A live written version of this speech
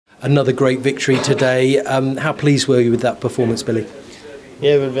Another great victory today. How pleased were you with that performance, Billy?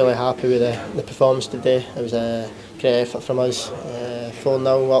 Yeah, we're really happy with the performance today. It was a great effort from us.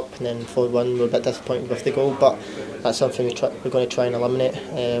 4-0 up and then 4-1. We're a bit disappointed with the goal, but that's something we're going to try and eliminate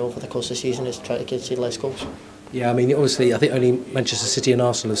over the course of the season, is try to concede less goals. Yeah, I mean, obviously, I think only Manchester City and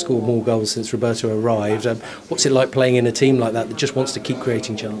Arsenal have scored more goals since Roberto arrived. What's it like playing in a team like that just wants to keep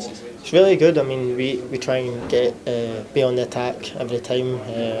creating chances? It's really good. I mean, we try and be on the attack every time,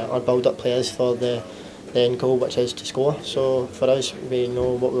 or build up players for the end goal, which is to score. So for us, we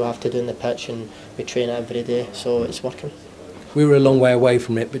know what we have to do in the pitch and we train it every day, so it's working. We were a long way away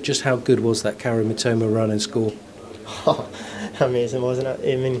from it, but just how good was that Kaoru Mitoma run and score? Oh, amazing, wasn't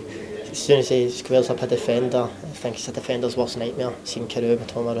it? I mean, as soon as he squares up a defender, I think it's a defender's worst nightmare, seeing Kaoru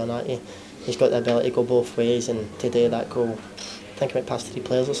Mitoma run at you. He's got the ability to go both ways, and today that goal, I think it went past 3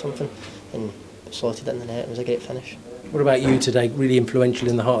 players or something, and slotted it in the net. It was a great finish. What about you today? Really influential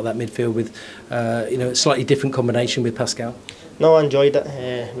in the heart of that midfield with, a slightly different combination with Pascal. No, I enjoyed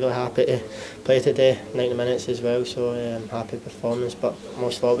it. Really happy to play today, 90 minutes as well. So I'm happy with the performance. But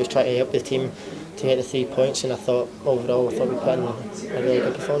most of all, we tried to help the team to get the 3 points, and I thought overall, we put in a really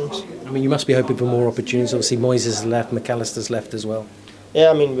good performance. I mean, you must be hoping for more opportunities. Obviously, Moyes has left, McAllister's left as well. Yeah,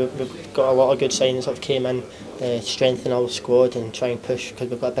 I mean, we've got a lot of good signings that have came in, strengthen our squad and try and push, because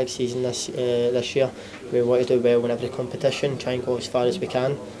we've got a big season this year. We want to do well in every competition, try and go as far as we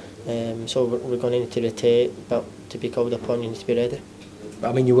can. So we're going to need to rotate, but to be called upon, you need to be ready.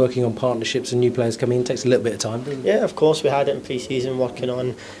 I mean, you're working on partnerships and new players coming in. It takes a little bit of time, doesn't it? Yeah, of course. We had it in pre-season, working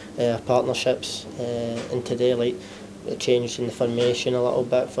on partnerships, and today, like, it changed in the formation a little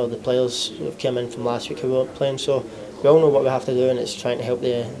bit for the players who have come in from last week who weren't playing. So we all know what we have to do, and it's trying to help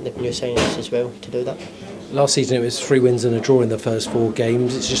the new signings as well to do that. Last season it was 3 wins and a draw in the first 4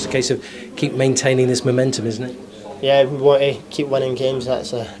 games. It's just a case of keep maintaining this momentum, isn't it? Yeah, we want to keep winning games.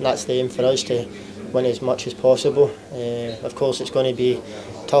 That's the aim for us, to win as much as possible. Of course, it's going to be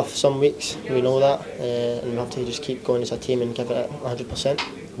tough some weeks. We know that, and we have to just keep going as a team and give it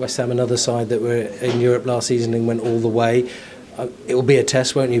 100%. West Ham, another side that were in Europe last season and went all the way. It will be a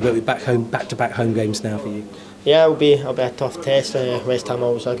test, won't you? But we're back-to-back home games now for you. Yeah, it'll be a tough test. West Ham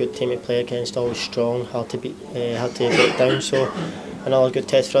always a good team to play against, always strong, hard to break down. So another good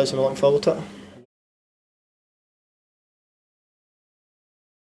test for us, and we're looking forward to it.